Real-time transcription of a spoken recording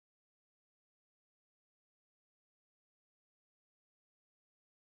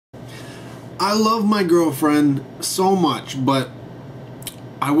I love my girlfriend so much, but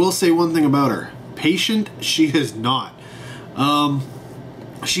I will say one thing about her. Patient, she is not. Well,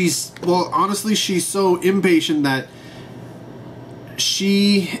 honestly, she's so impatient that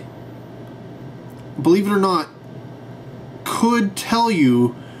she, believe it or not, could tell you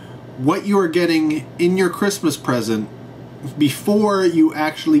what you are getting in your Christmas present before you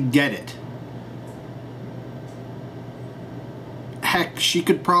actually get it. Heck, she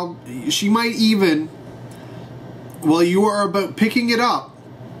might even, while you are about picking it up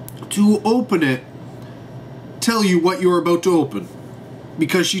to open it, tell you what you're about to open,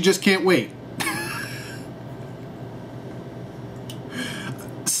 because she just can't wait.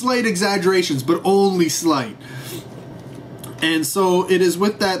 Slight exaggerations, but only slight. And so it is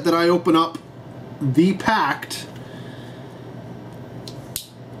with that I open up The Pact,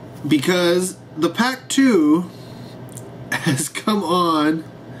 because The Pact 2 has come on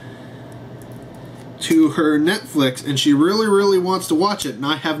to her Netflix, and she really wants to watch it. And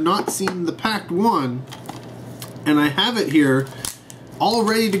I have not seen The Pact 1, and I have it here all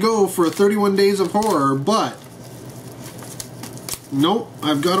ready to go for 31 Days of Horror, but nope,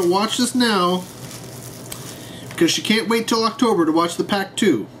 I've got to watch this now because she can't wait till October to watch The Pact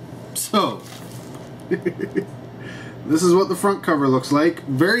 2. So this is what the front cover looks like.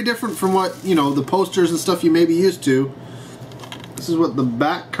 Very different from what, you know, the posters and stuff you may be used to. This is what the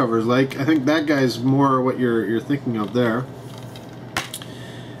back cover is like. I think that guy's more what you're thinking of there.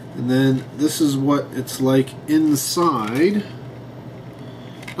 And then this is what it's like inside.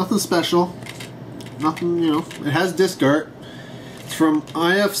 Nothing special. Nothing, you know. It has disc art. It's from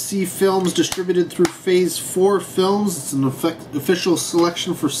IFC Films, distributed through Phase 4 Films. It's an official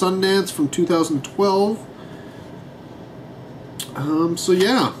selection for Sundance from 2012. So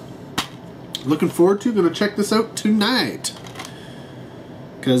yeah. Looking forward to. Gonna check this out tonight.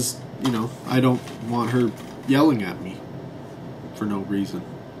 Because, you know, I don't want her yelling at me for no reason.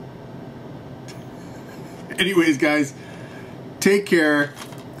 Anyways, guys, take care.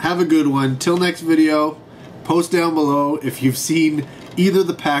 Have a good one. Till next video, post down below if you've seen either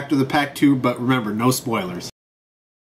The Pact or The Pact 2, but remember, no spoilers.